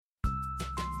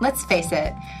Let's face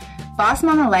it, boss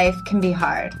mama life can be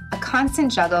hard. A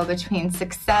constant juggle between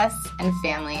success and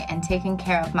family and taking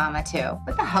care of mama too.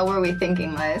 What the hell were we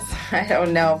thinking, Liz? I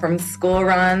don't know. From school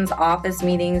runs, office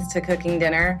meetings to cooking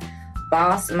dinner,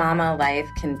 boss mama life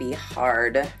can be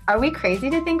hard. Are we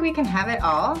crazy to think we can have it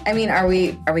all? I mean, are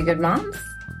we good moms?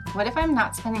 What if I'm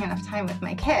not spending enough time with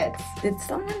my kids? Did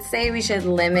someone say we should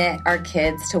limit our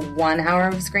kids to 1 hour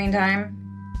of screen time?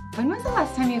 When was the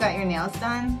last time you got your nails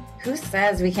done? Who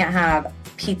says we can't have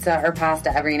pizza or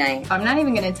pasta every night? I'm not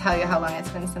even going to tell you how long it's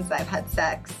been since I've had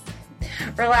sex.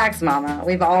 Relax, Mama.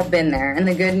 We've all been there. And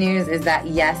the good news is that,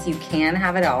 yes, you can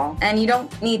have it all. And you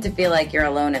don't need to feel like you're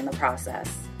alone in the process.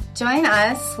 Join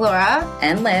us, Laura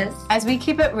and Liz, as we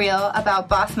keep it real about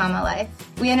boss mama life.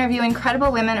 We interview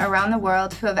incredible women around the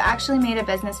world who have actually made a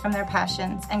business from their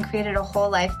passions and created a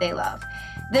whole life they love.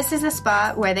 This is a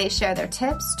spot where they share their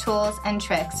tips, tools, and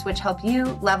tricks which help you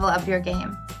level up your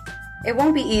game. It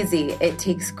won't be easy. It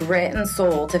takes grit and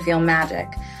soul to feel magic.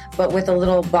 But with a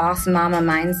little boss mama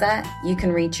mindset, you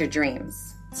can reach your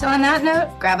dreams. So on that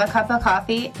note, grab a cup of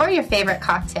coffee or your favorite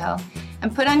cocktail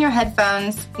and put on your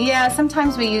headphones. Yeah,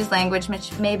 sometimes we use language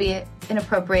which may be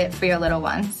inappropriate for your little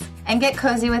ones. And get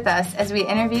cozy with us as we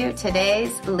interview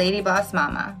today's Lady Boss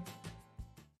Mama.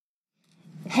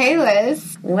 Hey,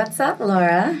 Liz. What's up,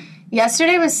 Laura?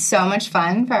 Yesterday was so much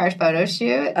fun for our photo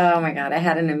shoot. Oh my God, I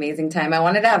had an amazing time. I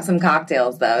wanted to have some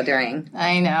cocktails though during.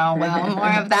 I know, well,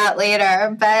 more of that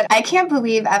later. But I can't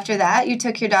believe after that you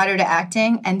took your daughter to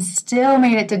acting and still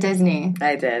made it to Disney.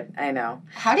 I did, I know.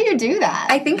 How do you do that?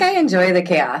 I think I enjoy the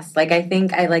chaos. I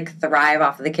think I thrive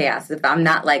off of the chaos. If I'm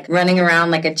not running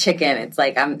around like a chicken, it's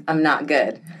I'm not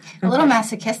good. A little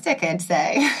masochistic, I'd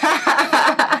say.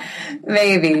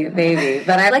 Maybe.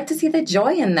 But I like to see the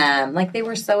joy in them. They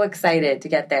were so excited to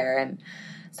get there. And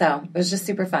so it was just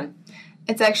super fun.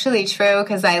 It's actually true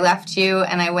because I left you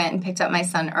and I went and picked up my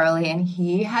son early and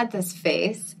he had this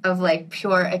face of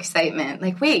pure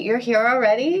excitement. Wait, you're here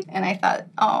already? And I thought,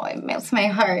 oh, it melts my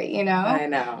heart, you know? I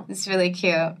know. It's really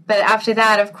cute. But after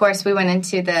that, of course, we went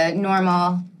into the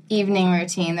normal evening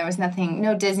routine. There was no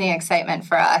Disney excitement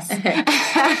for us.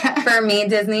 For me,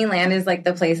 Disneyland is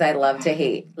the place I love to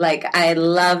hate. I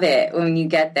love it when you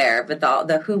get there, but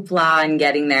the hoopla and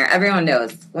getting there, everyone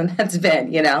knows when that's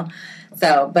been, you know?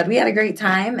 So, but we had a great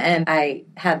time, and I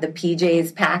had the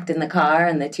PJs packed in the car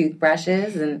and the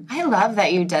toothbrushes. And I love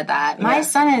that you did that. Yeah. My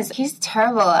son he's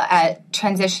terrible at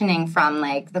transitioning from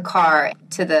the car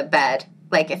to the bed.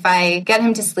 If I get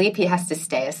him to sleep, he has to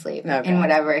stay asleep in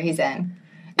whatever he's in.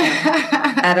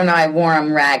 I don't know. I wore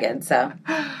him ragged, so.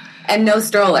 And no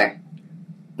stroller.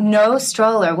 No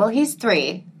stroller. Well, he's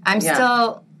 3. I'm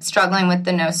still struggling with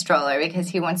the no stroller because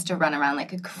he wants to run around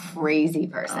like a crazy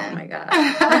person. Oh, my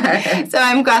God. So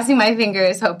I'm crossing my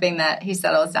fingers hoping that he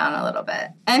settles down a little bit.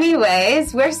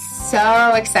 Anyways, we're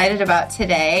so excited about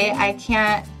today.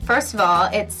 First of all,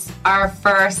 it's our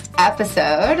first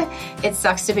episode. It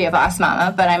sucks to be a boss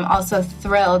mama, but I'm also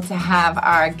thrilled to have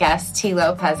our guest T.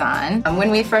 Lopez on.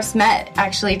 When we first met,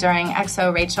 actually during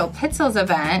XO Rachel Pitzel's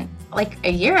event,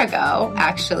 a year ago,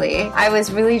 actually, I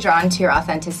was really drawn to your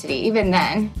authenticity. Even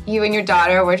then, you and your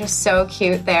daughter were just so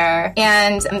cute there.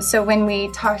 And so when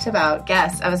we talked about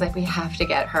guests, I was like, we have to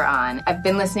get her on. I've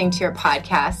been listening to your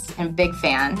podcast and big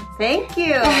fan. Thank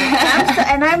you.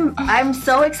 I'm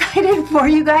so excited for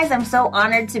you guys. I'm so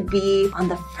honored to be on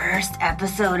the first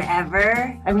episode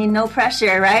ever. I mean, no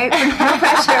pressure, right? No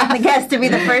pressure on the guest to be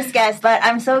the first guest. But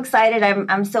I'm so excited.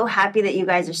 I'm so happy that you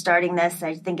guys are starting this.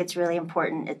 I think it's really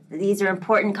important. These are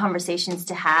important conversations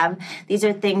to have. These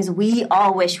are things we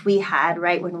all wish we had,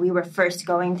 right, when we were first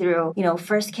going through,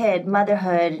 first kid,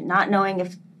 motherhood, not knowing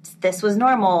if this was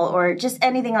normal or just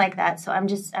anything like that. So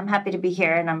I'm happy to be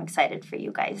here and I'm excited for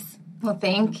you guys. Well,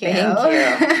 thank you.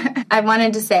 Thank you. I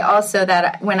wanted to say also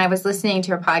that when I was listening to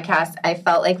your podcast, I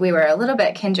felt like we were a little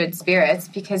bit kindred spirits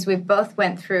because we both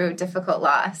went through difficult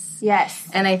loss. Yes.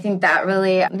 And I think that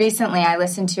recently I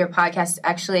listened to your podcast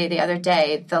actually the other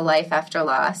day, The Life After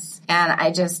Loss. And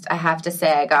I have to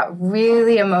say I got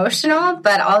really emotional,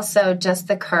 but also just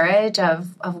the courage of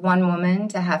one woman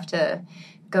to have to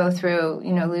go through,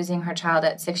 losing her child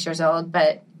at 6 years old.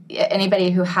 But anybody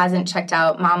who hasn't checked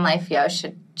out Mom Life Yo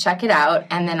should check it out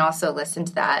and then also listen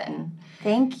to that. And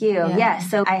thank you. Yeah.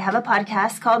 So I have a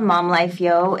podcast called Mom Life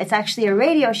Yo. It's actually a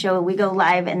radio show. We go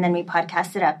live and then we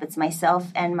podcast it up. It's myself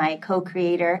and my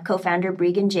co-founder,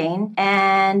 Breegan Jane.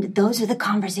 And those are the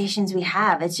conversations we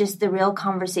have. It's just the real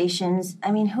conversations.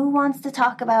 I mean, who wants to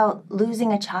talk about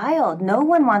losing a child? No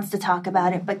one wants to talk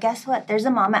about it. But guess what? There's a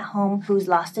mom at home who's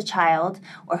lost a child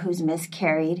or who's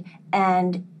miscarried.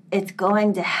 And it's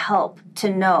going to help to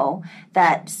know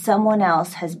that someone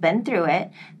else has been through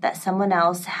it, that someone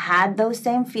else had those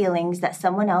same feelings, that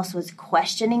someone else was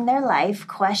questioning their life,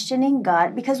 questioning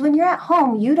God. Because when you're at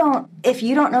home, if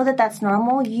you don't know that that's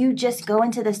normal, you just go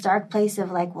into this dark place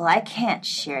of like, well, I can't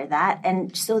share that.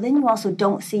 And so then you also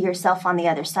don't see yourself on the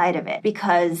other side of it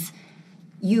because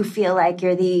you feel like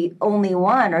you're the only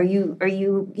one, or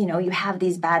you have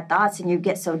these bad thoughts and you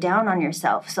get so down on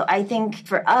yourself. So I think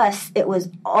for us, it was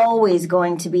always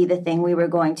going to be the thing we were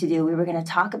going to do. We were going to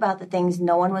talk about the things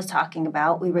no one was talking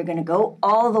about. We were going to go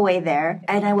all the way there.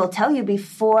 And I will tell you,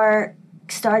 before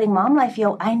starting Mom Life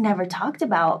Yo, I never talked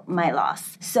about my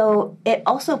loss. So it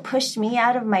also pushed me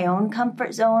out of my own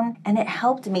comfort zone, and it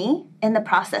helped me in the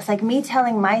process. Like me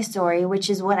telling my story, which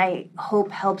is what I hope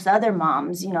helps other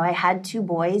moms. I had 2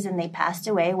 boys and they passed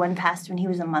away. One passed when he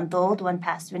was a month old. One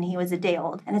passed when he was a day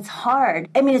old. And it's hard.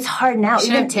 I mean, it's hard now. You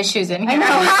should have tissues in here.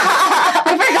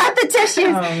 I forgot the tissues.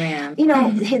 Oh, man.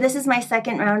 This is my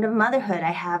second round of motherhood.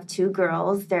 I have 2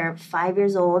 girls. They're 5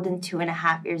 years old and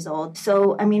 2.5 years old.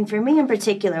 So, I mean, for me in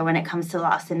particular, when it comes to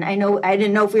loss, and I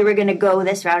didn't know if we were going to go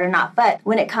this route or not, but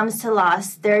when it comes to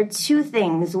loss, there are 2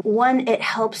 things. One, it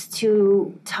helps to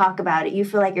talk about it. You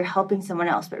feel like you're helping someone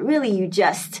else, but really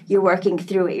you're working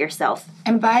through it yourself.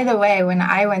 And by the way, when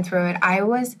I went through it, I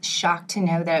was shocked to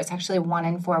know that it's actually 1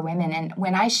 in 4 women. And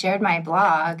when I shared my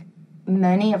blog,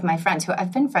 many of my friends who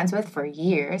I've been friends with for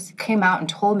years came out and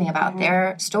told me about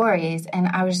their stories. And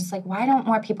I was just like, why don't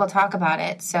more people talk about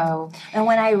it? So, and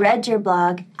when I read your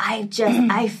blog,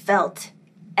 I felt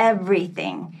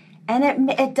everything. And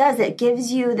it does. It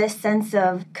gives you this sense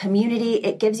of community.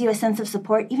 It gives you a sense of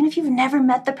support. Even if you've never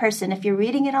met the person, if you're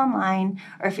reading it online,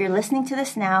 or if you're listening to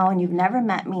this now and you've never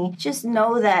met me, just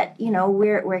know that,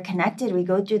 we're connected. We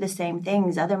go through the same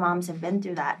things. Other moms have been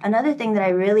through that. Another thing that I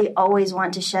really always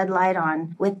want to shed light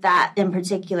on with that in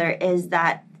particular is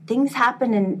that things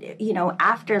happen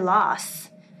after loss.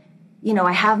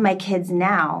 I have my kids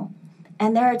now,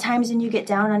 and there are times when you get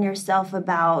down on yourself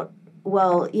about,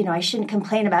 well, I shouldn't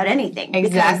complain about anything.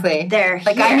 Exactly. They're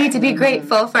like, here. I need to be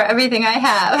grateful for everything I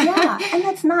have. Yeah, and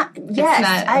that's not,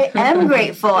 I am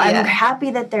grateful. Yeah. I'm happy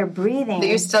that they're breathing. But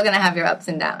you're still going to have your ups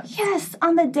and downs. Yes,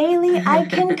 on the daily, I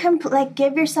can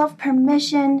give yourself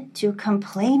permission to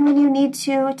complain when you need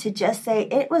to just say,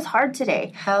 it was hard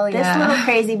today. Hell yeah. This little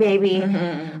crazy baby,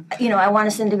 I want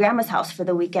to send to grandma's house for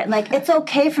the weekend. Like, it's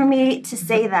okay for me to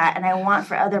say that, and I want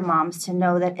for other moms to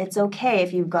know that it's okay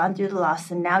if you've gone through the loss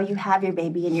and now you have your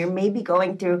baby and you're maybe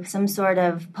going through some sort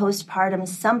of postpartum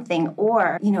something,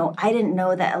 or, I didn't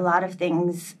know that a lot of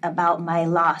things about my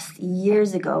loss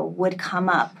years ago would come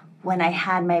up when I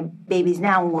had my babies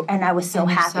now, and I was so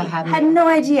happy. I had no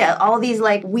idea. All these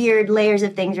weird layers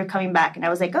of things were coming back, and I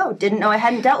was like, oh, didn't know I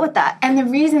hadn't dealt with that. And the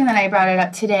reason that I brought it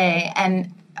up today,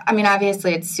 and I mean,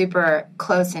 obviously it's super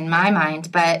close in my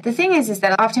mind, but the thing is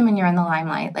that often when you're in the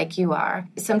limelight, like you are,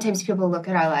 sometimes people look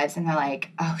at our lives and they're like,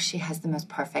 oh, she has the most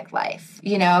perfect life,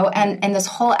 and this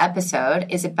whole episode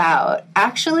is about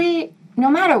actually, no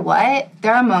matter what,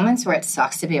 there are moments where it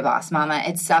sucks to be a boss mama.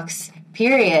 It sucks,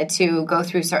 period, to go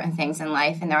through certain things in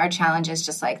life, and there are challenges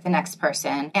just like the next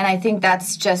person. And I think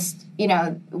that's just,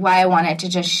 why I wanted to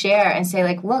just share and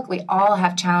say, look, we all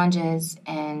have challenges,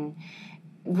 and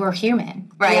we're human,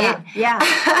 right? Yeah.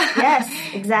 Yes,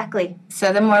 exactly.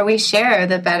 So the more we share,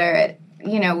 the better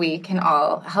we can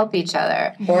all help each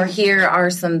other. Or here are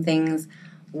some things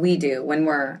we do when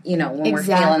we're, we're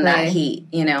feeling that heat,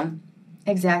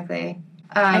 Exactly.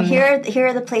 And here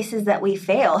are the places that we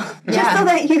fail. Just so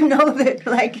that you know that,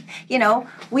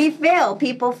 we fail.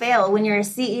 People fail. When you're a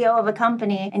CEO of a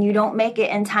company and you don't make it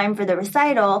in time for the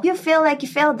recital, you feel like you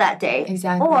failed that day.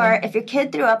 Exactly. Or if your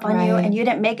kid threw up on you and you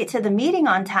didn't make it to the meeting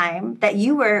on time that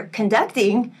you were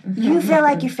conducting, you feel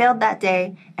like you failed that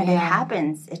day. And it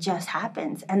happens. It just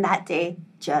happens. And that day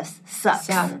just sucks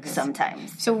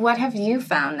sometimes. So what have you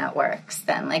found that works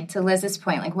then? To Liz's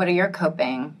point, what are your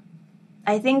coping?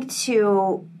 I think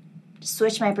to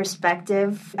switch my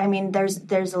perspective, I mean,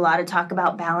 there's a lot of talk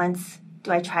about balance.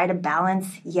 Do I try to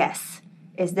balance? Yes.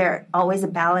 Is there always a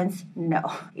balance? No.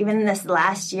 Even this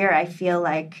last year, I feel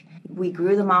like we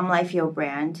grew the Mom Life Yo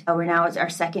brand. We're now at our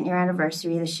 2nd year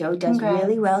anniversary. The show does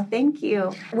really well. Thank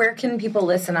you. Where can people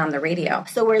listen on the radio?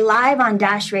 So we're live on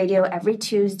Dash Radio every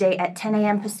Tuesday at 10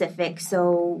 a.m. Pacific.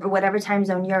 So whatever time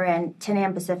zone you're in, 10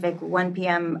 a.m. Pacific, 1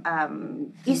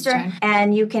 p.m. Eastern.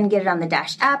 And you can get it on the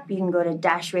Dash app. You can go to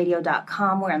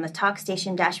dashradio.com. We're on the talk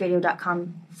station,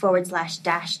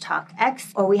 dashradio.com/Dash Talk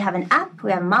X. Or we have an app.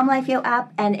 We have a Mom Life Yo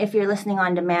app. And if you're listening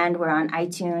on demand, we're on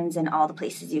iTunes and all the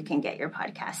places you can get your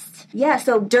podcasts. Yeah,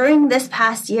 so during this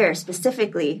past year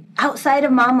specifically, outside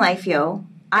of Mom Life Yo,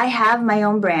 I have my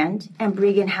own brand and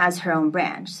Breegan has her own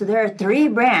brand. So there are 3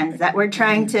 brands that we're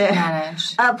trying to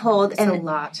manage. Uphold. It's a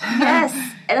lot. Yes.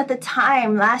 And at the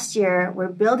time, last year, we're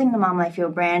building the Mom Life Yo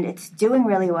brand. It's doing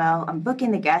really well. I'm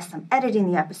booking the guests. I'm editing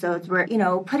the episodes. We're,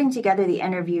 putting together the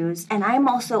interviews. And I'm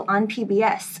also on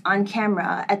PBS, on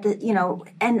camera, at the,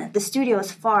 and the studio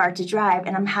is far to drive.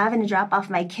 And I'm having to drop off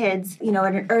my kids,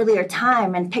 at an earlier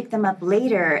time and pick them up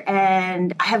later.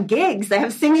 And I have gigs. I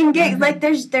have singing gigs. Mm-hmm. Like,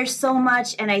 there's so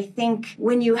much. And I think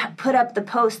when you put up the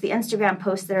posts, the Instagram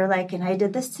posts that are like, and I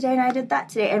did this today and I did that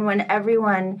today. And when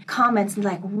everyone comments and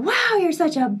like, wow, you're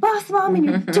such a boss mom and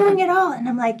you're doing it all. And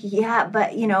I'm like, yeah,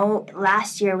 but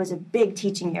last year was a big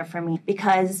teaching year for me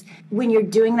because when you're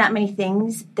doing that many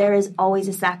things, there is always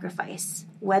a sacrifice.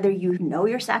 Whether you know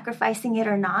you're sacrificing it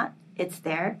or not, it's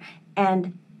there.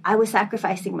 And I was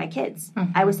sacrificing my kids.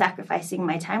 Mm-hmm. I was sacrificing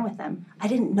my time with them. I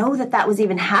didn't know that was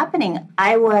even happening.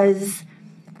 I was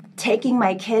taking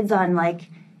my kids on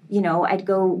I'd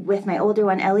go with my older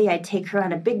one, Ellie, I'd take her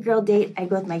on a big girl date. I'd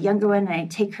go with my younger one and I'd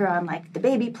take her on the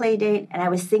baby play date. And I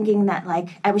was thinking that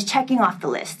I was checking off the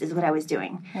list is what I was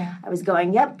doing. Yeah. I was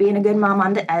going, yep, being a good mom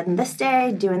on this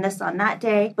day, doing this on that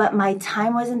day. But my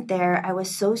time wasn't there. I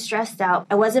was so stressed out.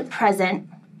 I wasn't present.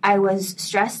 I was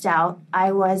stressed out.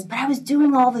 But I was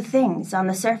doing all the things on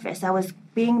the surface. I was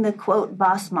being the quote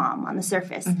boss mom on the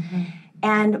surface. Mm-hmm.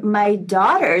 And my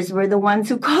daughters were the ones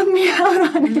who called me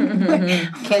out on it.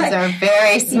 Mm-hmm. Kids are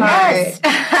very smart.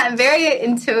 Yes. Very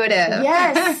intuitive.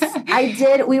 Yes, I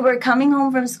did. We were coming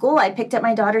home from school. I picked up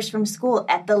my daughters from school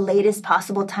at the latest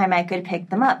possible time I could pick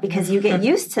them up because you get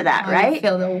used to that, right? I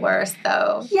feel the worst,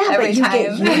 though. Yeah, but you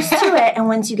get used to it. And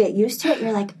once you get used to it,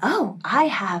 you're like, oh, I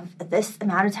have this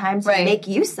amount of time to make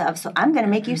use of, so I'm going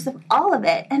to make use of all of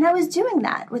it. And I was doing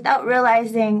that without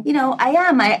realizing,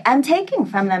 I'm taking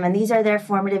from them, and these are their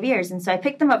formative years. And so I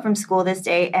picked them up from school this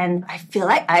day, and I feel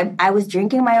like I was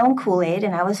drinking my own Kool-Aid,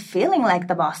 and I was feeling like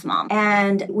the boss mom.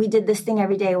 And we did this thing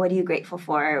every day. What are you grateful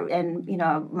for? And,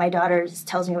 my daughter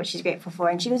tells me what she's grateful for.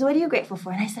 And she goes, what are you grateful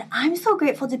for? And I said, I'm so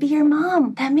grateful to be your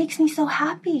mom. That makes me so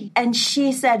happy. And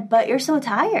she said, but you're so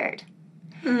tired.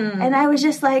 And I was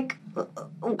just like, mom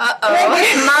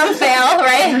fail,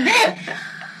 right?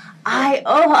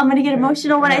 I'm going to get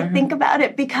emotional when I think about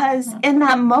it because in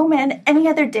that moment, any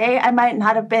other day, I might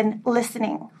not have been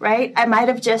listening, right? I might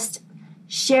have just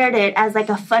shared it as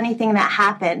a funny thing that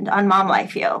happened on Mom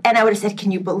Life Yo. And I would have said,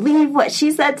 can you believe what she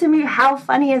said to me? How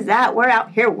funny is that? We're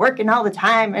out here working all the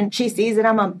time and she sees that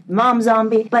I'm a mom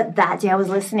zombie. But that day I was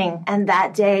listening, and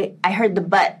that day I heard the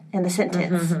but in the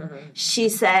sentence. Mm-hmm. She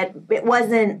said, it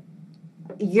wasn't,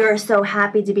 you're so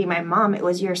happy to be my mom. It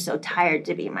was, you're so tired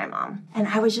to be my mom. And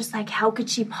I was just like, how could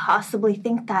she possibly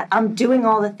think that? I'm doing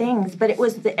all the things. But it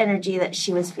was the energy that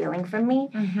she was feeling from me.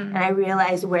 Mm-hmm. And I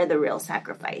realized where the real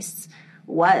sacrifice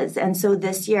was. And so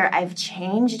this year I've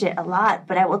changed it a lot.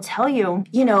 But I will tell you,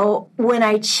 when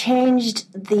I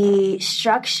changed the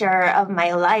structure of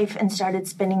my life and started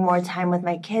spending more time with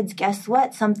my kids, guess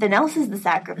what? Something else is the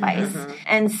sacrifice. Mm-hmm.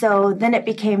 And so then it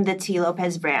became the T.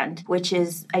 Lopez brand, which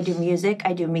is I do music,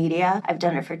 I do media. I've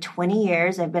done it for 20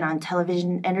 years. I've been on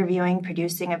television interviewing,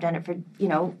 producing. I've done it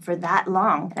for that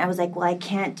long. And I was like, well, I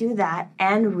can't do that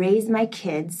and raise my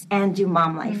kids and do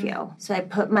Mom Life Yo. So I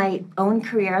put my own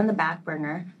career on the back burner,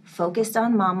 focused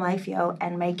on Mom Life Yo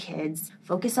and my kids,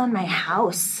 focused on my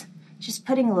house, just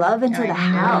putting love into the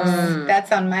house.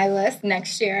 That's on my list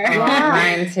next year. Yeah.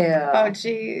 Mine too. Oh,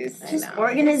 jeez. Just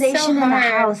organization in the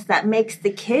house that makes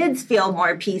the kids feel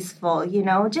more peaceful,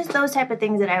 just those type of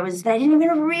things that I didn't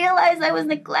even realize I was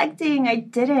neglecting. I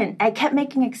didn't. I kept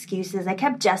making excuses. I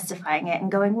kept justifying it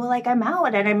and going, well, I'm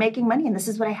out and I'm making money and this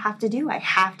is what I have to do. I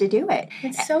have to do it.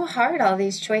 It's so hard, all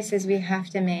these choices we have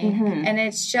to make. Mm-hmm. And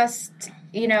it's just,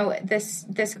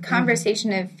 this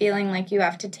conversation of feeling like you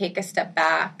have to take a step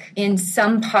back in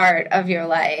some part of your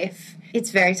life.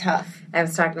 It's very tough. I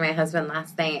was talking to my husband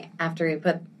last night after we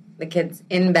put the kids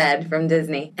in bed from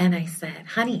Disney. And I said,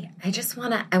 honey,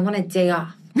 I want a day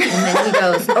off. And then he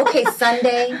goes, okay,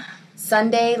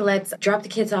 Sunday, let's drop the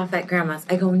kids off at grandma's.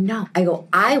 I go, no.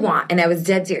 I want, and I was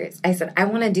dead serious. I said, I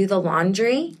want to do the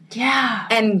laundry. Yeah.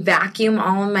 And vacuum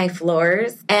all of my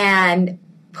floors and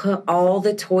put all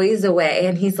the toys away.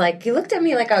 And he looked at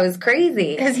me like I was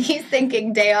crazy. Because he's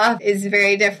thinking day off is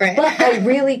very different. But I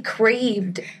really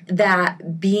craved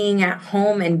that being at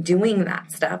home and doing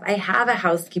that stuff. I have a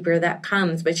housekeeper that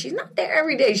comes, but she's not there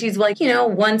every day. She's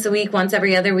once a week, once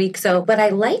every other week. But I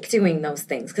like doing those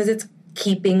things because it's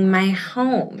keeping my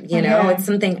home, it's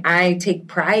something I take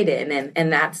pride in,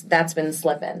 and that's been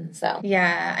slipping. So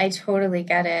yeah, I totally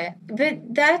get it.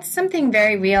 But that's something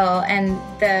very real, and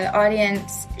the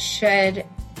audience should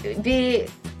be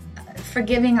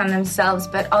forgiving on themselves,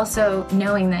 but also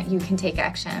knowing that you can take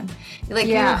action. Like,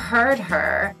 you heard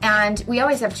her, and we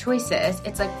always have choices.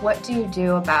 It's like, what do you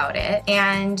do about it?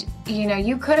 And, you know,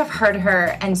 you could have heard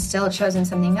her and still chosen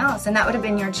something else, and that would have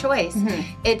been your choice.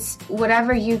 It's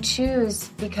whatever you choose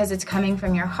because it's coming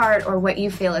from your heart or what you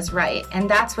feel is right. And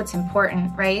that's what's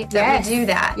important, right? That we do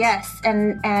that. Yes.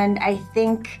 And I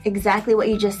think exactly what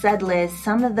you just said, Liz.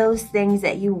 Some of those things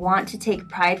that you want to take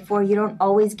pride for, you don't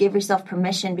always give yourself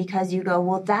permission because you go,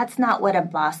 well, that's not what a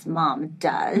boss mom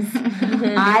does.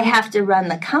 I have to run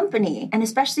the company. And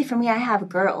especially for me, I have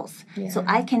girls. So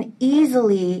I can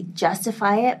easily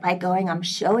justify it by going, I'm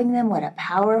showing them what a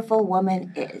powerful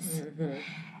woman is.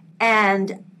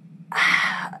 And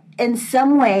in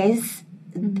some ways,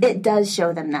 it does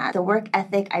show them that. The work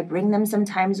ethic, I bring them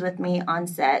sometimes with me on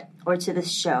set or to the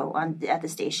show at the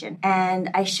station. And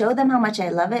I show them how much I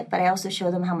love it, but I also show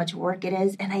them how much work it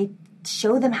is. And I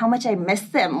show them how much I miss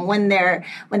them when they're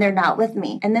not with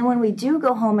me. And then when we do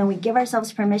go home and we give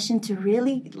ourselves permission to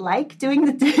really like doing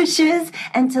the dishes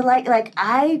and to like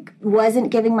I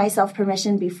wasn't giving myself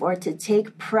permission before to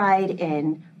take pride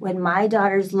in when my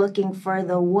daughter's looking for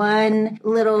the one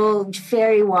little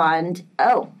fairy wand.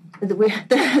 Oh, the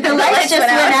lights just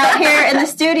went out here in the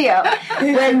studio.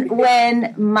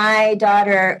 When my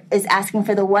daughter is asking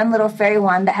for the one little fairy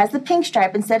wand that has the pink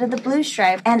stripe instead of the blue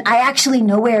stripe, and I actually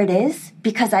know where it is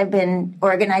because I've been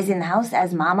organizing the house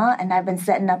as mama and I've been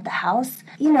setting up the house.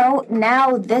 You know,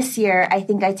 now this year, I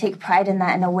think I take pride in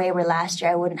that in a way where last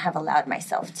year I wouldn't have allowed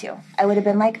myself to. I would have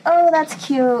been like, oh, that's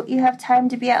cute. You have time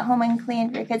to be at home and clean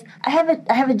for your kids. I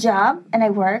have a job and I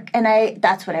work, and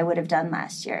that's what I would have done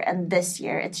last year. And this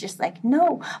year, it's just like,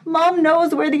 no, mom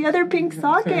knows where the other pink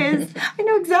sock is. I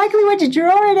know exactly which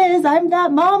drawer it is. I'm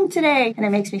that mom today. And it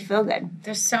makes me feel good.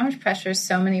 There's so much pressure,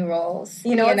 so many roles.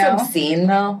 You know what's obscene,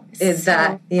 though, is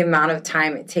that the amount of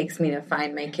time it takes me to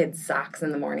find my kids' socks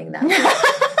in the morning now.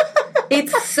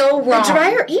 It's so wrong. The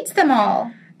dryer eats them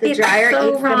all. The dryer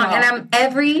so eats wrong. them all. And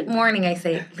every morning I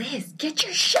say, Liz, get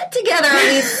your shit together on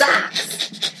these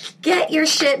socks. Get your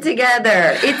shit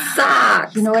together. It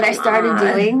sucks. You know what I started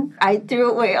doing? I threw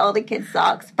away all the kids'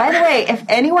 socks. By the way, if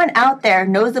anyone out there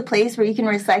knows a place where you can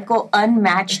recycle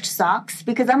unmatched socks,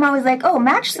 because I'm always like, oh,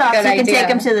 matched socks, you can take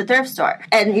them to the thrift store.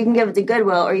 And you can give it to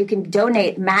Goodwill, or you can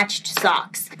donate matched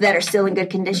socks that are still in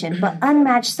good condition. But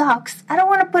unmatched socks, I don't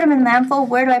want to put them in landfill.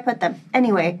 Where do I put them?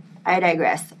 Anyway, I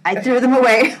digress. I threw them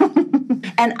away.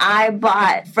 And I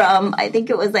bought from, I think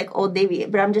it was like Old Navy,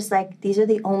 but I'm just like, these are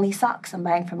the only socks I'm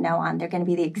buying from now on. They're going to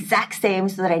be the exact same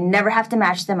so that I never have to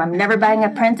match them. I'm never buying a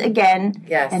print again.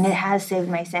 Yes. And it has saved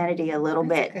my sanity a little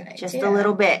bit. Just a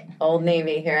little bit. Old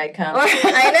Navy, here I come.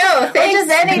 I know. Thanks. Or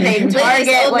just anything.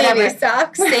 Target, Old whatever. Navy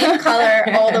socks, same color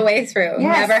all the way through.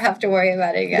 Yes. Never have to worry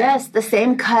about it again. Yes, the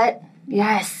same cut.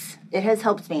 Yes. It has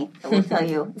helped me, I will tell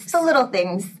you. It's the little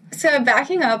things. So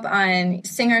backing up on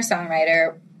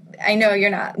singer-songwriter, I know you're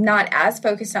not as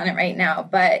focused on it right now,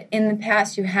 but in the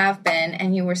past you have been,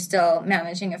 and you were still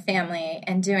managing a family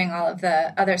and doing all of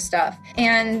the other stuff.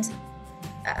 And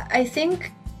I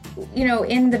think, you know,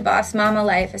 in the boss mama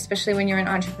life, especially when you're an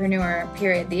entrepreneur,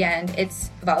 period, the end,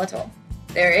 it's volatile.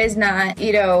 There is not,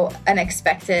 you know, an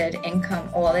expected income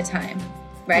all the time.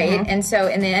 Right? Mm-hmm. And so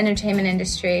in the entertainment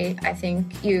industry, I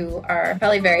think you are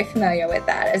probably very familiar with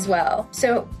that as well.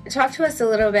 So talk to us a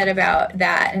little bit about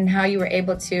that and how you were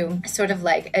able to sort of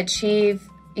like achieve,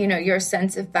 you know, your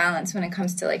sense of balance when it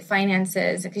comes to like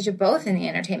finances, because you're both in the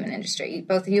entertainment industry,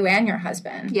 both you and your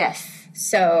husband. Yes.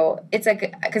 So it's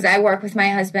like, because I work with my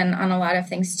husband on a lot of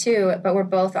things too, but we're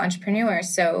both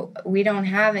entrepreneurs, so we don't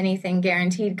have anything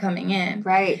guaranteed coming in.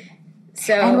 Right.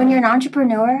 So, and when you're an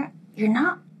entrepreneur, you're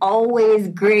not always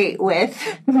great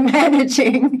with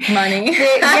managing money.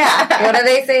 Yeah. What do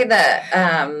they say?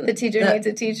 The teacher needs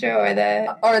a teacher,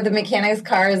 or the mechanic's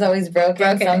car is always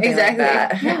broken. Something exactly.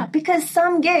 Like that. Yeah, because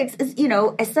some gigs,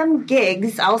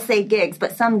 I'll say gigs,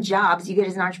 but some jobs you get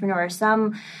as an entrepreneur,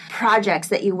 some projects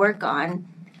that you work on,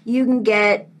 you can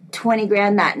get 20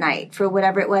 grand that night for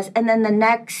whatever it was, and then the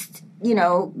next,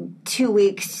 2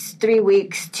 weeks, 3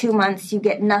 weeks, 2 months, you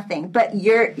get nothing. But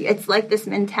it's like this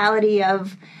mentality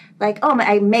of like, oh,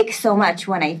 I make so much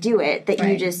when I do it that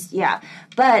you just,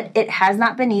 But it has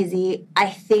not been easy.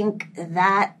 I think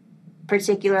that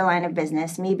particular line of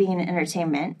business, me being in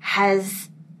entertainment, has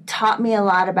taught me a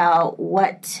lot about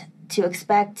what to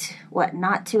expect, what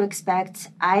not to expect.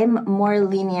 I'm more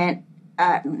lenient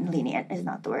lenient is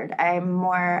not the word.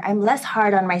 I'm less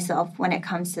hard on myself when it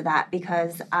comes to that,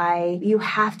 because you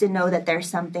have to know that there's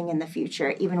something in the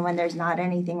future, even when there's not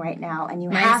anything right now. And you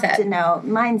have to know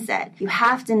mindset. You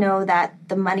have to know that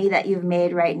the money that you've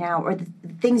made right now, or the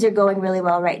things are going really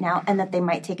well right now, and that they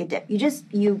might take a dip.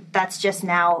 That's just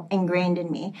now ingrained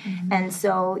in me. Mm-hmm. And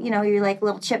so, you're like a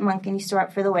little chipmunk and you store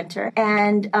up for the winter.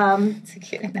 And, it's a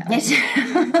cute analogy.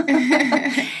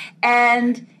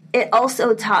 And it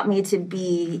also taught me to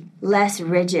be less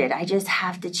rigid. I just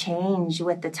have to change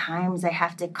with the times. I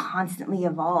have to constantly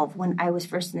evolve. When I was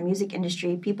first in the music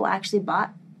industry, people actually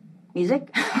bought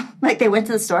music. Like they went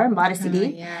to the store and bought a CD.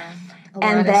 Yeah.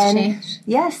 And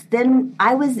then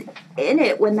I was in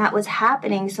it when that was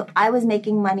happening. So I was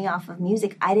making money off of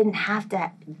music. I didn't have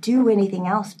to do anything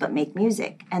else but make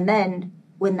music. And then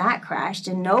when that crashed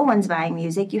and no one's buying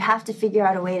music, you have to figure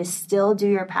out a way to still do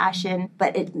your passion,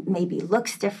 but it maybe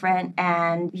looks different,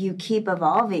 and you keep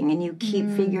evolving and you keep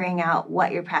figuring out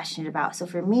what you're passionate about. So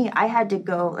for me, I had to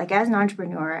go, like, as an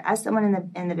entrepreneur, as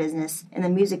someone in the business, in the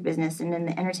music business and in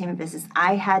the entertainment business,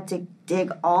 I had to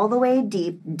dig all the way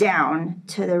deep down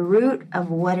to the root of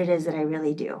what it is that I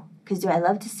really do. Because do I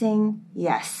love to sing?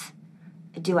 Yes.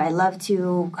 Do I love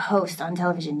to host on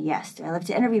television? Yes. Do I love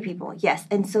to interview people? Yes.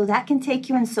 And so that can take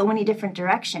you in so many different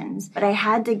directions. But I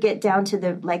had to get down to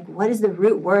what is the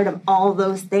root word of all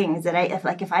those things that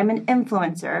if I'm an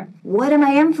influencer, what am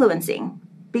I influencing?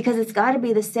 Because it's got to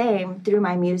be the same through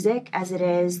my music as it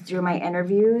is through my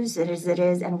interviews,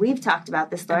 and we've talked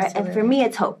about this, Laura. Absolutely. And for me,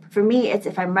 it's hope. For me, it's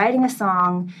if I'm writing a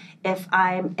song, if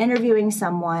I'm interviewing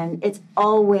someone, it's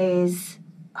always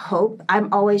hope.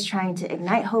 I'm always trying to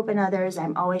ignite hope in others.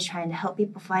 I'm always trying to help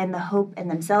people find the hope in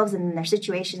themselves and in their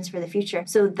situations for the future.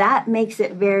 So that makes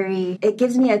it it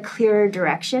gives me a clearer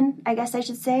direction, I guess I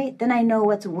should say. Then I know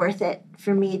what's worth it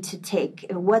for me to take,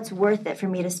 what's worth it for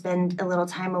me to spend a little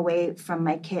time away from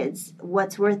my kids,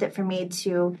 what's worth it for me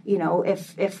to,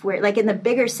 if we're like in the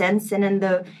bigger sense and in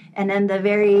the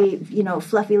very,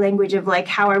 fluffy language of like,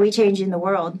 how are we changing the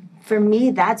world? For me,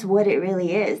 that's what it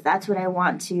really is. That's what I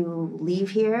want to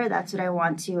leave here. That's what I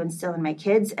want to instill in my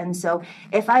kids. And so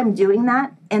if I'm doing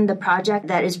that in the project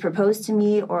that is proposed to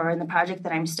me or in the project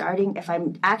that I'm starting, if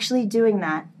I'm actually doing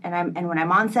that and when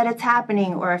I'm on set it's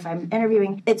happening, or if I'm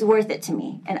interviewing, it's worth it to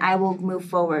me and I will move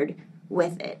forward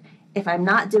with it. If I'm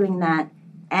not doing that,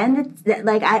 and it's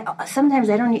like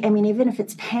even if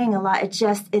it's paying a lot,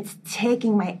 it's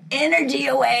taking my energy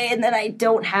away, and then I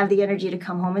don't have the energy to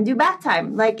come home and do bath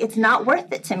time. Like, it's not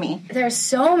worth it to me. There's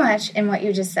so much in what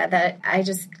you just said that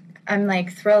I'm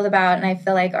like thrilled about, and I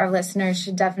feel like our listeners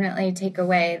should definitely take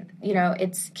away.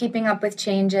 It's keeping up with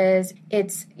changes.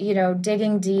 It's,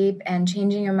 digging deep and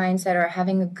changing your mindset or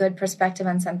having a good perspective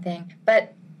on something.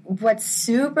 But what's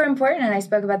super important, and I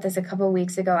spoke about this a couple of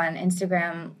weeks ago on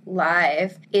Instagram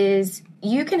Live, is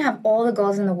you can have all the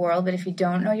goals in the world, but if you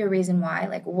don't know your reason why,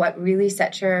 like what really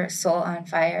sets your soul on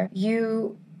fire,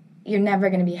 you're never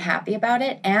going to be happy about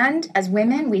it. And as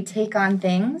women, we take on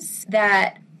things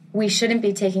that we shouldn't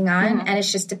be taking on, and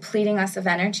it's just depleting us of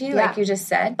energy, like you just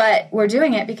said. But we're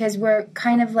doing it because we're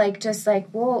kind of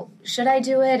well, should I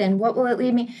do it? And what will it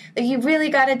lead me? Like, you really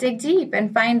got to dig deep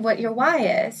and find what your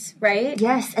why is, right?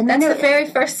 Yes. And that's the very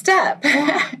first step.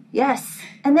 Yes.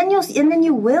 And then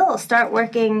you will start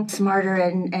working smarter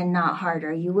and not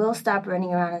harder. You will stop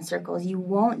running around in circles. You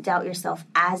won't doubt yourself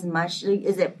as much.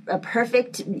 Is it a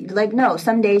perfect, no,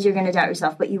 some days you're going to doubt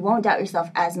yourself, but you won't doubt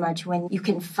yourself as much when you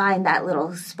can find that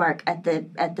little spark at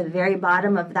the very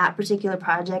bottom of that particular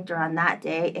project or on that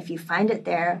day. If you find it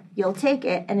there, you'll take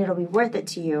it and it'll be worth it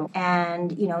to you.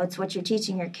 And, it's what you're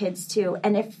teaching your kids too.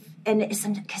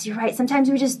 Because you're right, sometimes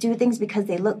we just do things because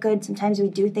they look good. Sometimes we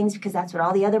do things because that's what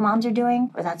all the other moms are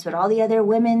doing, or that's what all the other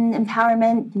women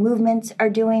empowerment movements are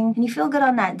doing. And you feel good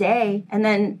on that day. And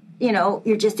then,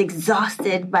 you're just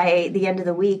exhausted by the end of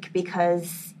the week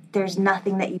because there's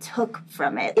nothing that you took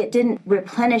from it. It didn't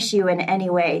replenish you in any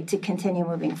way to continue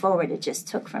moving forward. It just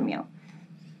took from you.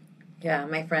 Yeah,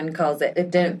 my friend calls it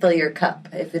didn't fill your cup.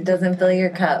 If it doesn't fill your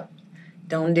cup,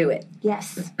 don't do it.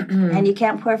 Yes. And you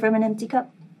can't pour from an empty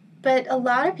cup. But a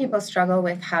lot of people struggle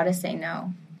with how to say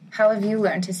no. How have you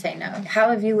learned to say no? How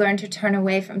have you learned to turn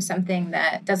away from something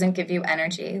that doesn't give you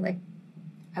energy?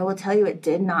 I will tell you, it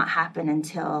did not happen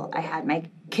until I had my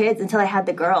kids, until I had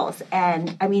the girls.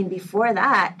 And before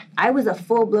that, I was a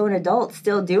full-blown adult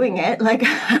still doing it.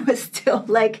 I was still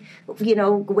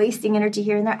wasting energy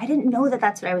here and there. I didn't know that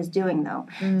that's what I was doing though.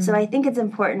 So I think it's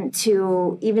important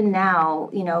to, even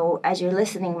now, as you're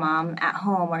listening, mom, at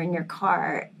home or in your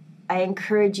car, I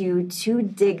encourage you to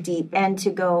dig deep and to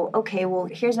go, okay, well,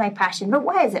 here's my passion, but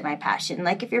why is it my passion?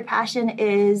 Like if your passion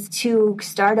is to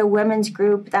start a women's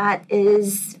group that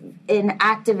is in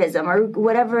activism or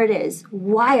whatever it is,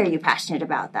 why are you passionate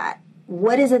about that?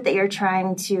 What is it that you're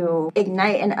trying to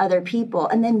ignite in other people?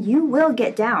 And then you will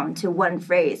get down to one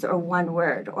phrase or one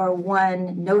word or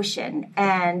one notion,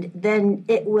 and then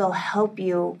it will help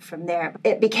you from there.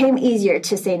 It became easier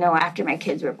to say no after my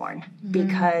kids were born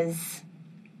because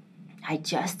I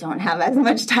just don't have as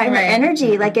much time or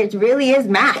energy. Like it really is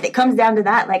math. It comes down to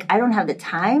that. Like I don't have the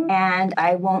time and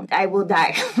I will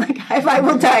die. Like I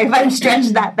will die if I stretch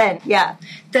that then. Yeah.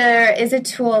 There is a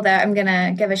tool that I'm going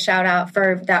to give a shout out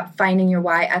for that Finding Your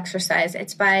Why exercise.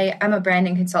 I'm a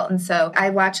branding consultant, so I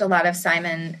watch a lot of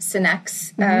Simon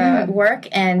Sinek's work,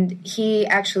 and he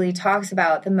actually talks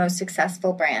about the most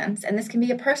successful brands, and this can be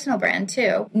a personal brand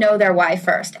too, know their why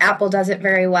first. Apple does it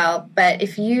very well, but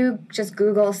if you just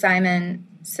Google Simon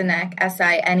Sinek,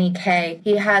 Sinek,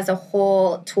 he has a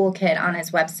whole toolkit on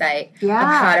his website of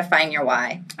how to find your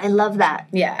why. I love that.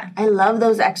 Yeah. I love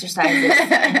those exercises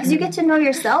because you get to know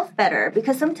yourself better,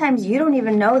 because sometimes you don't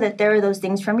even know that there are those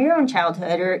things from your own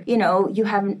childhood, or, you know,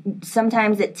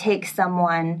 sometimes it takes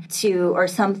someone or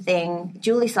something.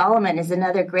 Julie Solomon is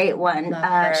another great one.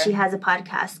 She has a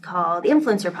podcast called The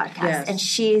Influencer Podcast, and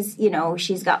she's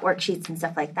got worksheets and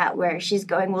stuff like that where she's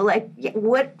going, well, like,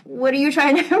 what are you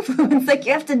trying to influence? Like,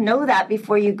 you have to know that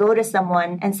before you go to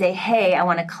someone and say, hey, I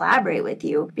want to collaborate with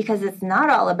you, because it's not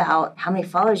all about how many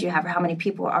followers you have or how many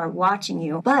people are watching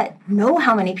you, but know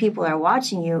how many people are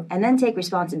watching you and then take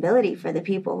responsibility for the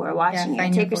people who are watching you.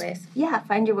 Find your voice.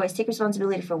 Find your voice. Take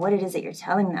responsibility for what it is that you're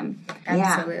telling them.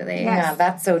 Absolutely. Yeah,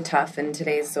 that's so tough in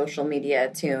today's social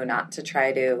media too, not to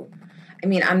try to... I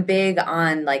mean, I'm big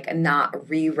on, like, not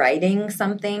rewriting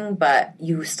something, but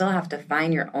you still have to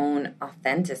find your own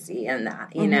authenticity in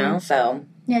that, you know? So...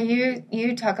 Yeah,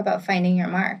 you talk about finding your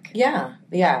mark. Yeah.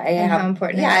 How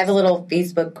important it is. I have a little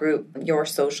Facebook group, Your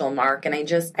Social Mark, and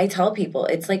I tell people,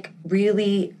 it's, like,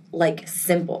 really, like,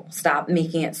 simple. Stop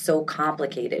making it so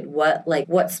complicated.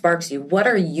 What sparks you? What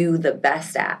are you the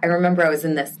best at? I remember I was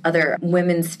in this other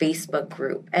women's Facebook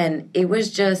group, and it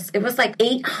was like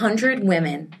 800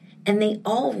 women. And they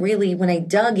all really, when I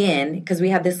dug in, because we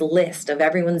had this list of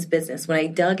everyone's business, when I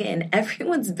dug in,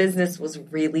 everyone's business was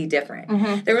really different.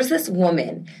 Mm-hmm. There was this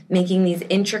woman making these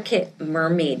intricate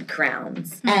mermaid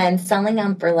crowns and selling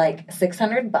them for like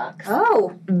 $600.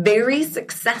 Oh. Very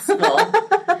successful.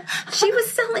 She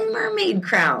was selling mermaid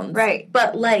crowns. Right.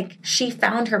 But like, she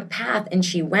found her path and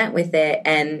she went with it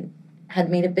and had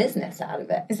made a business out of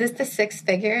it. Is this the Six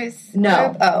Figures No.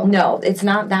 group? Oh. No, it's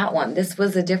not that one. This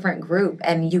was a different group,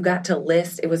 and you got to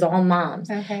list, it was all moms,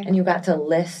 and you got to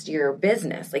list your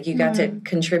business. Like, you got to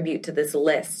contribute to this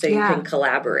list so you can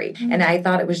collaborate. And I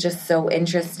thought it was just so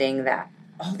interesting that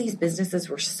all these businesses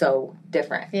were so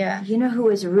different. Yeah. You know who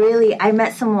was I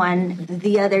met someone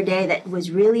the other day that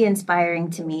was really inspiring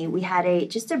to me. We had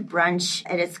just a brunch,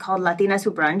 and it's called Latinas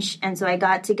Who Brunch. And so I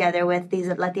got together with these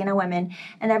Latina women,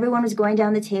 and everyone was going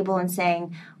down the table and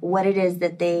saying what it is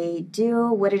that they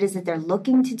do, what it is that they're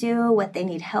looking to do, what they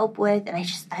need help with. And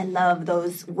I love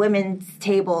those women's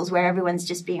tables where everyone's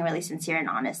just being really sincere and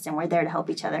honest, and we're there to help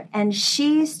each other. And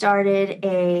she started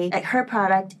her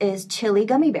product is chili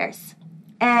gummy bears.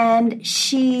 And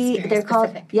they're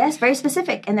called, very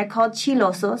specific. And they're called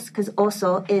chilosos, because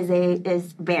oso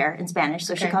is bear in Spanish.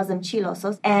 So she calls them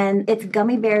chilosos. And it's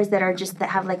gummy bears that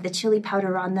have like the chili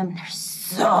powder on them. They're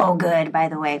so good, by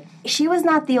the way. She was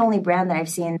not the only brand that I've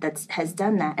seen that has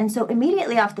done that. And so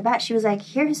immediately off the bat, she was like,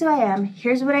 here's who I am.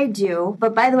 Here's what I do.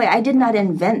 But by the way, I did not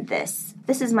invent this.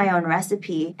 This is my own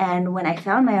recipe. And when I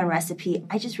found my own recipe,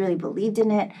 I just really believed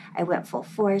in it. I went full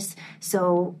force.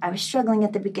 So I was struggling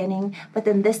at the beginning, but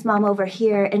then this mom over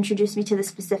here introduced me to this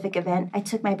specific event. I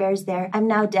took my bears there. I'm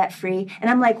now debt-free. And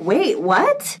I'm like, wait,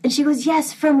 what? And she goes,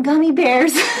 yes, from gummy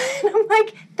bears. And I'm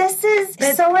like, this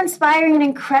is so inspiring and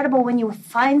incredible. When you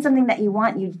find something that you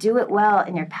want, you do it well,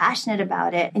 and you're passionate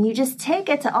about it, and you just take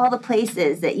it to all the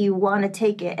places that you want to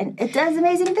take it, and it does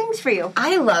amazing things for you.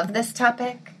 I love this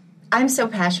topic. I'm so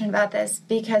passionate about this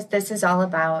because this is all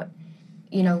about,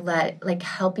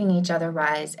 helping each other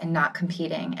rise and not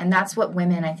competing. And that's what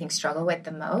women, I think, struggle with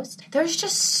the most. There's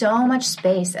just so much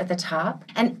space at the top.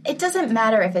 And it doesn't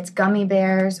matter if it's gummy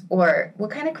bears or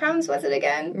what kind of crowns was it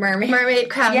again? Mermaid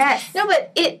crowns. Yes. No,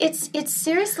 but it's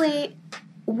seriously,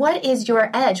 what is your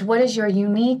edge? What is your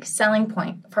unique selling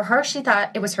point? For her, she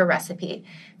thought it was her recipe.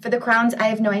 For the crowns, I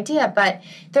have no idea, but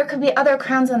there could be other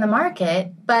crowns on the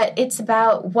market, but it's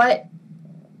about what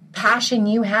passion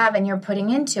you have and you're putting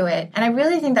into it. And I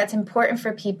really think that's important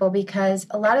for people because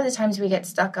a lot of the times we get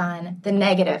stuck on the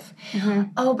negative.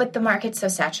 Oh, but the market's so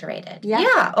saturated.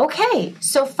 Yeah, okay.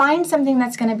 So find something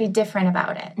that's going to be different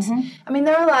about it. I mean,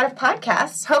 there are a lot of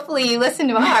podcasts. Hopefully you listen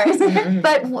to ours.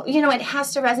 But, you know, it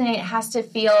has to resonate. It has to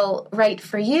feel right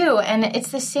for you. And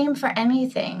it's the same for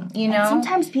anything, you know? And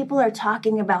sometimes people are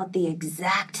talking about the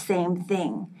exact same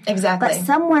thing. Exactly. But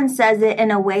someone says it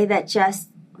in a way that just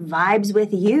vibes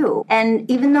with you. And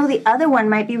even though the other one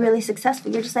might be really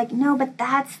successful, you're just like, no, but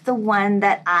that's the one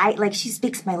that I, like, she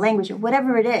speaks my language or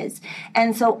whatever it is.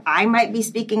 And so I might be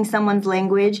speaking someone's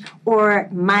language, or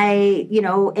my, you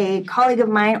know, a colleague of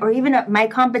mine, or even my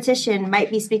competition might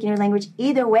be speaking your language.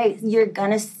 Either way, you're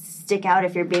going to stick out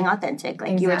if you're being authentic,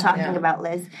 like you were talking about,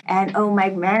 Liz. And my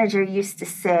manager used to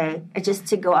say, just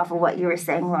to go off of what you were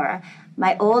saying, Laura,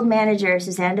 my old manager,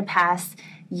 Suzanne DePass,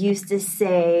 used to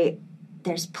say,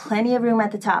 there's plenty of room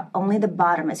at the top, only the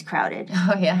bottom is crowded.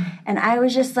 Oh, yeah. And I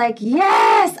was just like,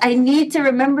 yes, I need to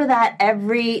remember that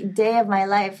every day of my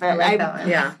life. I like that one.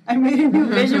 Yeah. I made a new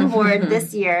vision board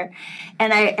this year,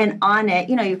 and on it,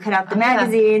 you know, you cut out the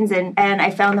magazines, and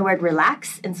I found the word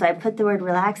relax, and so I put the word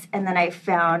relax, and then I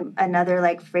found another,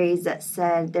 like, phrase that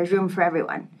said, there's room for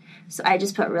everyone. So I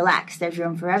just put relax. There's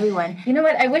room for everyone. You know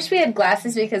what? I wish we had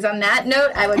glasses because on that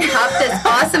note, I would pop this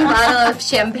awesome bottle of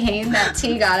champagne that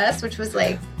T got us, which was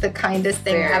like the kindest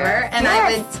thing ever. And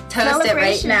I would toast it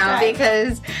right now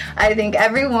because I think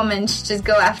every woman should just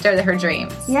go after her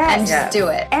dreams and just do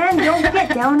it. And don't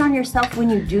get down on yourself when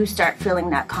you do start feeling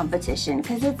that competition,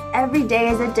 because it's every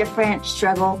day is a different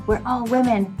struggle. We're all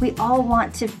women. We all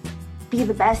want to be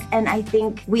the best. And I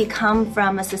think we come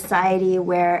from a society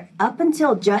where up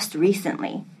until just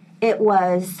recently, it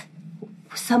was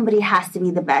somebody has to be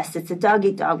the best. It's a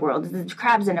dog-eat-dog world. It's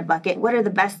crabs in a bucket. What are the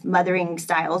best mothering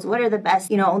styles? What are the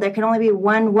best, you know, there can only be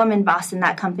one woman boss in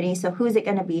that company, so who's it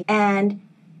going to be? And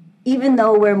even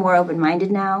though we're more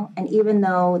open-minded now, and even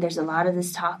though there's a lot of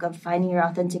this talk of finding your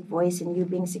authentic voice and you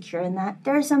being secure in that,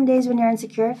 there are some days when you're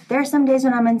insecure. There are some days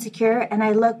when I'm insecure, and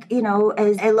I look, you know,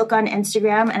 as I look on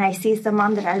Instagram and I see some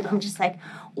mom that I'm just like,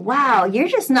 wow, you're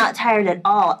just not tired at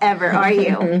all, ever, are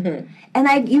you?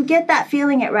 And you get that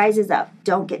feeling, it rises up.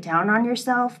 Don't get down on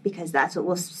yourself, because that's what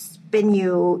will spin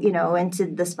you, you know, into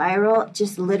the spiral.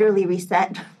 Just literally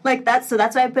reset like that. So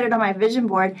that's why I put it on my vision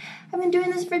board. I've been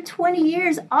doing this for 20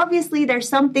 years. Obviously, there's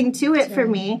something to it for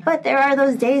me. But there are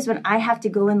those days when I have to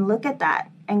go and look at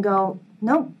that and go,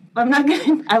 nope, I'm not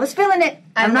going to. I was feeling it.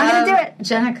 I'm not going to do it.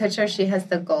 Jenna Kutcher, she has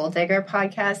the Goal Digger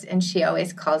podcast, and she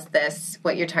always calls this,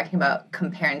 what you're talking about,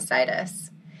 compare-incitus.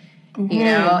 You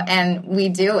know, and we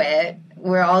do it.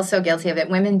 We're also guilty of it.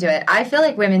 Women do it. I feel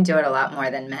like women do it a lot more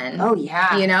than men. Oh,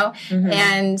 yeah. You know?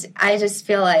 And I just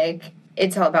feel like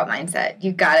it's all about mindset.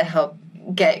 You got to help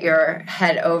get your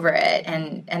head over it.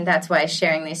 And that's why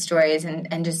sharing these stories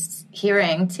and just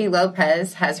hearing T.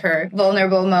 Lopez has her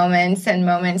vulnerable moments and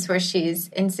moments where she's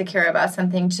insecure about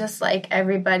something just like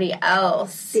everybody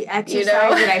else. The exercise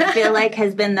that I feel like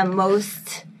has been the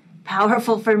most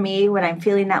powerful for me when I'm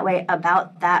feeling that way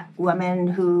about that woman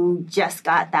who just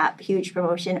got that huge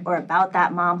promotion, or about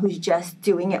that mom who's just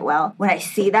doing it well. When I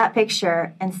see that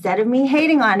picture, instead of me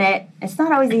hating on it, it's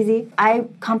not always easy. I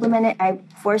compliment it. I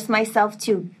force myself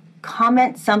to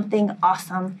comment something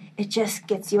awesome. It just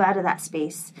gets you out of that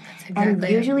space. And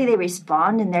usually they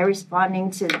respond, and they're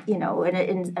responding to, you know,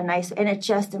 in a nice, and it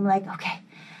just, I'm like, okay,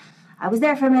 I was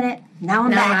there for a minute. Now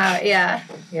I'm back. Yeah.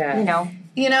 You know.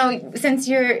 You know, since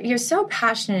you're so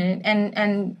passionate,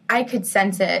 and I could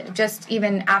sense it, just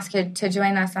even ask you to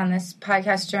join us on this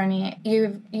podcast journey,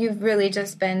 you've really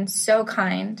just been so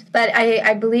kind. But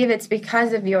I believe it's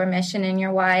because of your mission and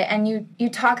your why, and you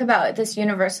talk about this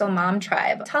universal mom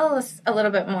tribe. Tell us a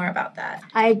little bit more about that.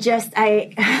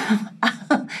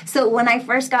 So when I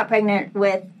first got pregnant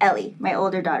with Ellie, my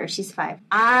older daughter, she's 5,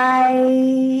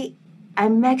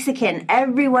 I'm Mexican.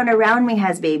 Everyone around me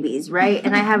has babies, right?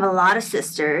 And I have a lot of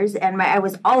sisters, and I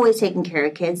was always taking care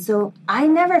of kids. So I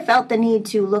never felt the need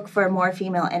to look for more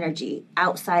female energy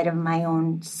outside of my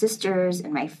own sisters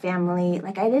and my family.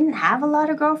 Like, I didn't have a lot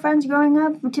of girlfriends growing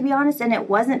up, to be honest. And it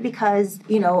wasn't because,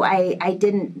 you know, I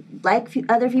didn't like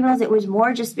other females. It was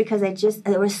more just because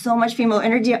there was so much female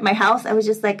energy at my house. I was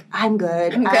just like, I'm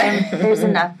good. There's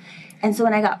enough. And so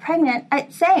when I got pregnant,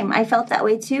 I felt that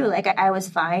way too. Like, I was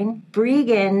fine.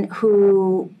 Bregan,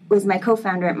 who was my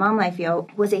co-founder at Mom Life Yo,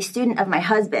 was a student of my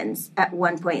husband's at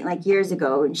one point, like years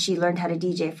ago, and she learned how to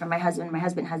DJ from my husband. My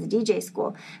husband has a DJ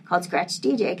school called Scratch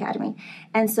DJ Academy.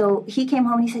 And so he came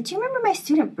home and he said, do you remember my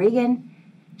student Bregan?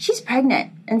 She's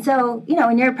pregnant. And so, you know,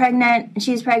 when you're pregnant and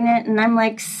she's pregnant, and I'm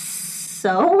like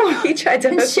so? He tried to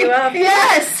hook you up.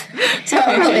 Yes,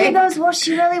 totally. He goes, well,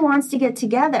 she really wants to get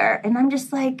together. And I'm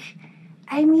just like,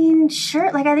 I mean,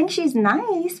 sure. Like, I think she's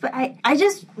nice, but I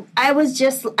didn't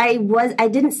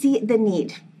see the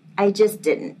need. I just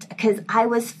didn't, because I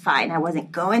was fine. I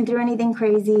wasn't going through anything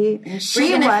crazy. And she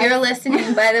Regan, was. if you're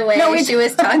listening, by the way, she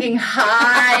was talking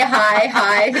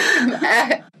high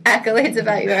accolades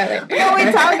about you earlier. No,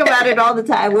 we talk about it all the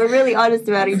time. We're really honest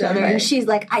about each other. And she's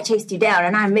like, I chased you down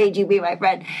and I made you be my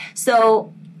friend.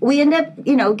 So we end up,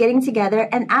 getting together.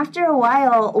 And after a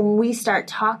while, we start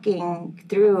talking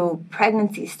through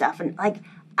pregnancy stuff. And like,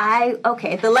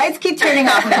 the lights keep turning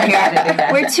off in here.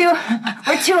 We're too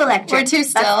electric. We're too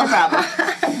still. That's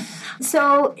the problem.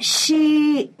 So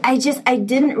I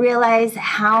didn't realize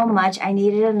how much I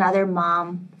needed another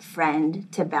mom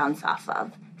friend to bounce off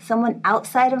of. Someone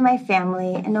outside of my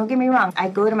family, and don't get me wrong, I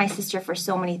go to my sister for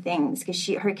so many things because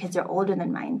her kids are older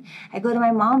than mine. I go to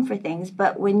my mom for things,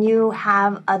 but when you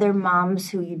have other moms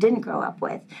who you didn't grow up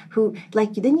with,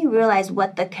 then you realize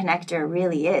what the connector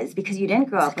really is because you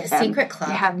didn't grow up with them. Secret club.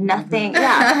 You have nothing.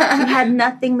 Yeah, you had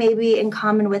nothing maybe in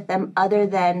common with them other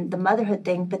than the motherhood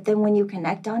thing. But then when you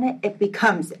connect on it, it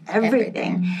becomes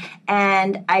everything.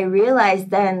 And I realized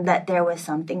then that there was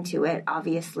something to it.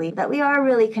 Obviously, that we are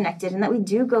really connected and that we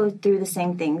do go through the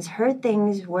same things. Her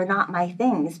things were not my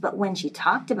things, but when she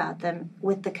talked about them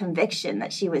with the conviction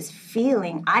that she was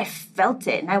feeling, I felt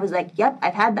it. And I was like, yep,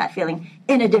 I've had that feeling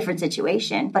in a different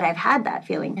situation, but I've had that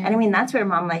feeling. And I mean, that's where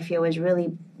Mom Life Here was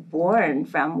really born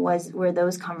from, were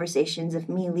those conversations of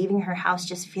me leaving her house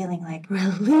just feeling like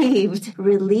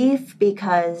relief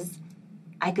because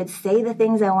I could say the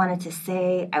things I wanted to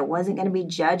say. I wasn't going to be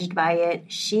judged by it.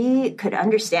 She could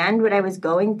understand what I was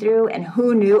going through, and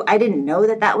who knew? I didn't know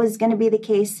that was going to be the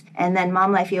case. And then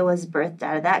Mom Life Here was birthed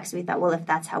out of that because we thought, well, if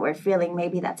that's how we're feeling,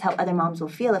 maybe that's how other moms will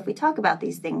feel if we talk about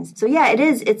these things. So yeah, it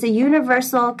is. It's a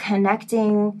universal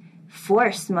connecting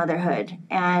force, motherhood.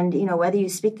 And, whether you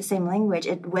speak the same language,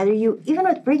 even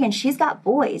with Regan, she's got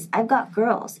boys. I've got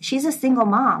girls. She's a single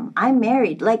mom. I'm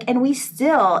married.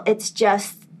 It's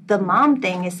just, the mom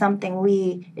thing is something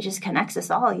it just connects us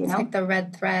all, It's like the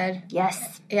red thread.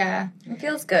 Yes. Yeah. It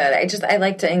feels good. I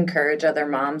like to encourage other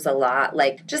moms a lot.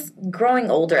 Like, just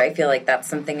growing older, I feel like that's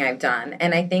something I've done.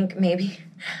 And I think maybe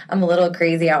I'm a little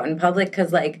crazy out in public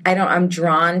because, I'm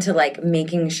drawn to,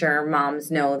 making sure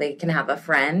moms know they can have a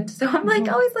friend. So I'm,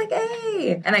 always like,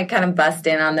 hey. And I kind of bust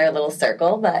in on their little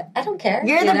circle, but I don't care.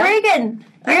 You're the Regan.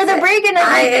 You're the Regan.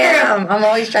 I am. I'm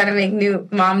always trying to make new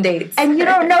mom dates. And you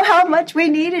don't know how much we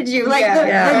needed you.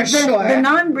 The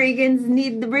non-Bregans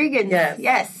need the Bregans.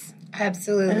 Yes.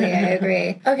 Absolutely, I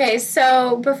agree. Okay,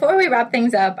 so before we wrap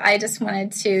things up, I just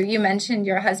wanted you mentioned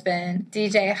your husband,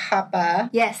 DJ Hapa.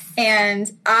 Yes.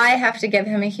 And I have to give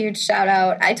him a huge shout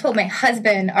out. I told my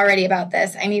husband already about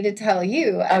this. I need to tell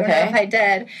you. I don't know if I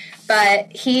did.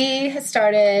 But he has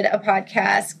started a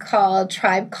podcast called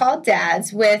Tribe Called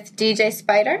Dads with DJ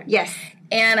Spider. Yes.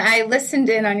 And I listened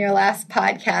in on your last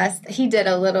podcast. He did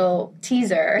a little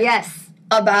teaser. Yes.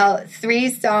 About 3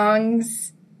 songs.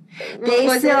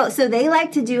 So they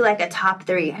like to do a top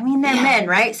 3. I mean, they're men,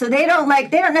 right? So they don't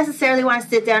necessarily want to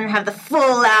sit down and have the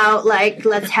full out,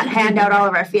 let's hand out all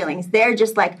of our feelings. They're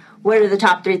just what are the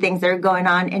top 3 things that are going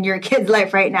on in your kid's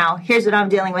life right now? Here's what I'm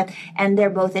dealing with. And they're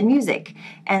both in music.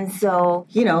 And so,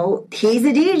 he's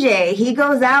a DJ. He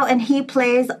goes out and he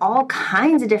plays all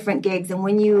kinds of different gigs. And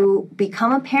when you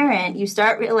become a parent, you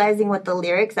start realizing what the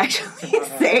lyrics actually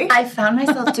say. I found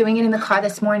myself doing it in the car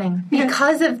this morning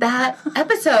because of that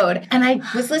episode. And I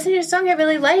was listening to a song I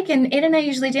really like, and Ada and I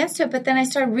usually dance to it, but then I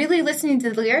started really listening to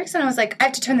the lyrics, and I was like, I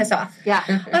have to turn this off. Yeah.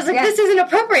 I was like, this isn't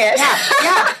appropriate.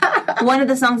 Yeah. One of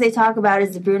the songs they talk about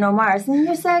is the Bruno Mars, and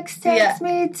your sex takes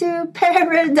me to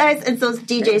paradise. And so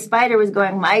DJ Spider was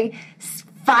going, my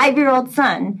 5-year-old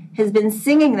son has been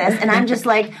singing this, and I'm just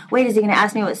like, wait, is he going to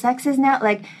ask me what sex is now?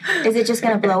 Is it just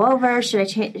going to blow over? Should I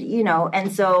change?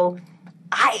 And so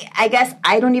I guess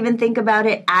I don't even think about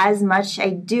it as much.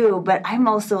 I do, but I'm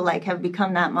also have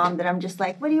become that mom that I'm just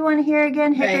like, what do you want to hear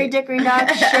again? Hickory Dickory Dock?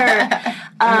 Sure.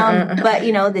 But,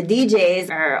 the DJs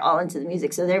are all into the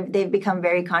music, so they've become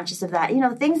very conscious of that.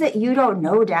 Things that you don't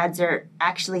know dads are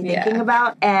actually thinking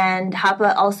about. And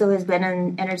Hapa also has been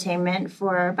in entertainment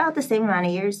for about the same amount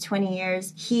of years, 20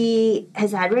 years. He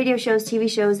has had radio shows, TV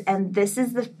shows, and this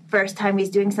is the first time he's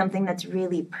doing something that's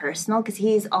really personal because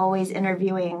he's always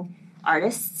interviewing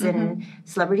artists and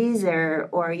celebrities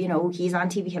or you know, he's on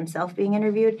TV himself being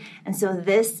interviewed. And so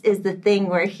this is the thing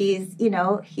where he's, you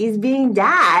know, he's being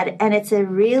dad, and it's a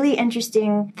really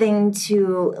interesting thing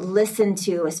to listen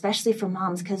to, especially for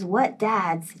moms, because what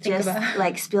dads just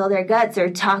like spill their guts or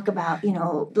talk about, you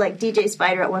know, like DJ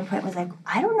Spider at one point was like,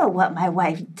 I don't know what my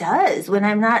wife does when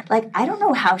I'm not, like, I don't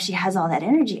know how she has all that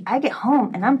energy. I get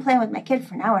home and I'm playing with my kid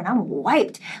for an hour and I'm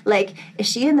wiped. Like, is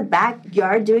she in the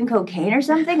backyard doing cocaine or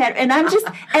something? And I'm just,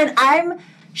 and I'm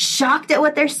shocked at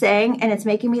what they're saying, and it's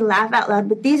making me laugh out loud.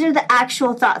 But these are the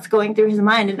actual thoughts going through his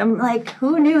mind. And I'm like,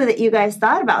 who knew that you guys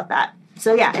thought about that?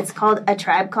 So yeah, it's called A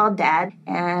Tribe Called Dad,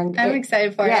 and I'm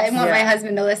excited for it. I want my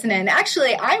husband to listen in.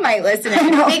 Actually, I might listen in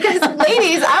because,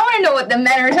 ladies, I want to know what the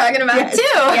men are talking about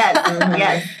too.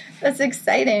 Yes. That's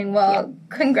exciting. Well,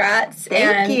 congrats.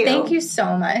 Thank you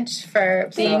so much for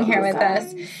being here with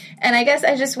us. And I guess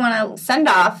I just want to send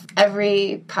off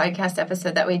every podcast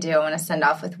episode that we do. I want to send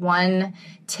off with one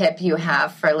tip you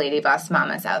have for Lady Boss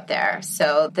Mamas out there.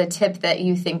 So the tip that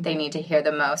you think they need to hear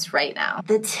the most right now.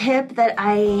 The tip that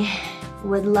I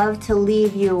would love to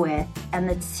leave you with, and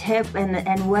the tip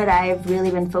and what I've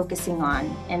really been focusing on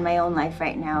in my own life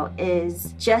right now,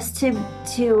 is just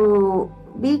to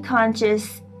be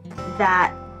conscious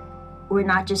that we're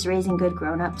not just raising good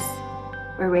grown-ups.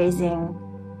 We're raising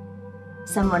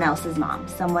someone else's mom,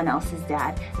 someone else's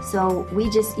dad. So we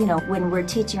just, you know, when we're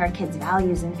teaching our kids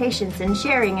values and patience and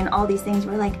sharing and all these things,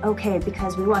 we're like, okay,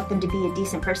 because we want them to be a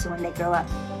decent person when they grow up.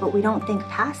 But we don't think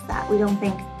past that. We don't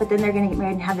think, but then they're going to get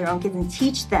married and have their own kids and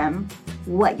teach them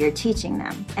what you're teaching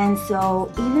them. And so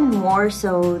even more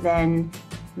so than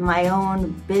my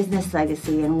own business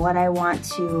legacy and what I want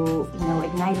to, you know,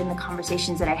 ignite in the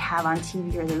conversations that I have on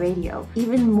TV or the radio,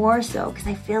 even more so, because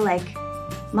I feel like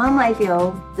Mom Life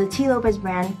Yo, the T. Lopez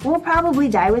brand, will probably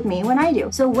die with me when I do.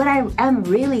 So what I am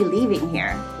really leaving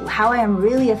here, how I am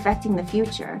really affecting the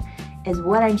future, is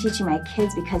what I'm teaching my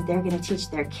kids, because they're going to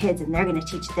teach their kids and they're going to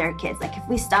teach their kids. Like, if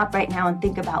we stop right now and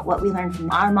think about what we learned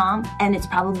from our mom, and it's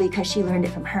probably because she learned it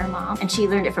from her mom and she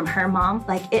learned it from her mom,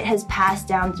 like, it has passed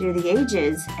down through the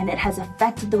ages and it has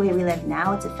affected the way we live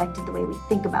now. It's affected the way we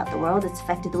think about the world. It's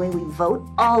affected the way we vote,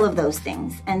 all of those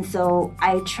things. And so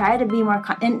I try to be more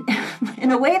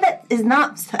in a way that is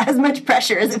not as much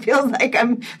pressure as it feels like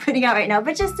I'm putting out right now,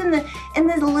 but just in the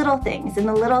little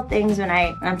things, when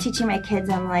I'm teaching my kids,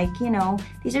 I'm like, you know,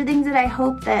 these are things that I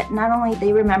hope that not only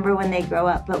they remember when they grow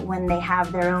up, but when they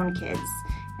have their own kids.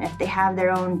 And if they have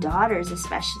their own daughters,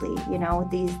 especially, you know,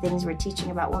 these things we're teaching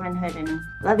about womanhood and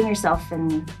loving yourself.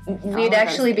 And we'd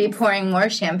actually be pouring more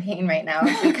champagne right now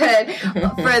if we could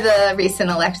for the recent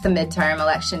the midterm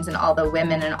elections and all the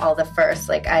women and all the firsts.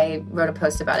 Like, I wrote a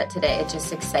post about it today. It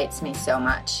just excites me so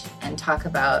much. And talk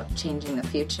about changing the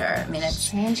future. I mean, it's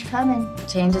change coming.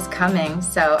 Change is coming.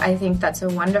 So I think that's a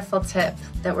wonderful tip,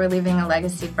 that we're leaving a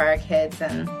legacy for our kids,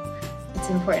 and it's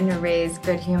important to raise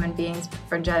good human beings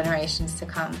for generations to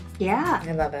come. Yeah.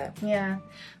 I love it. Yeah.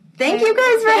 Thank you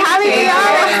guys for having me on.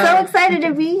 I'm so excited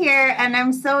to be here, and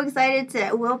I'm so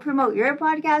excited we'll promote your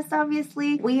podcast,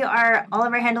 obviously. All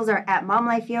of our handles are at Mom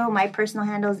Life Yo. My personal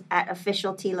handle is at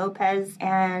Official T. Lopez.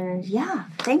 And yeah,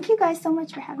 thank you guys so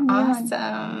much for having me on.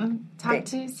 Awesome. Talk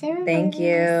to you soon. Thank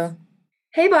you.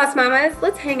 Hey, Boss Mamas,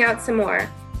 let's hang out some more.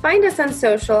 Find us on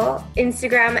social,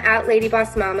 Instagram at Lady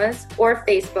Boss Mamas or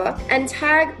Facebook, and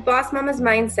tag Boss Mamas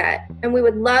Mindset. And we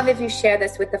would love if you share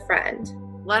this with a friend.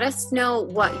 Let us know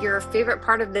what your favorite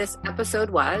part of this episode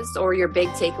was, or your big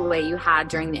takeaway you had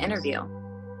during the interview.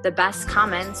 The best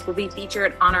comments will be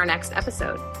featured on our next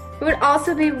episode. It would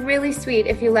also be really sweet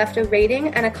if you left a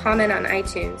rating and a comment on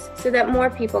iTunes so that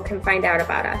more people can find out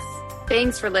about us.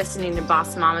 Thanks for listening to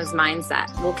Boss Mama's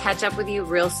Mindset. We'll catch up with you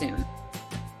real soon.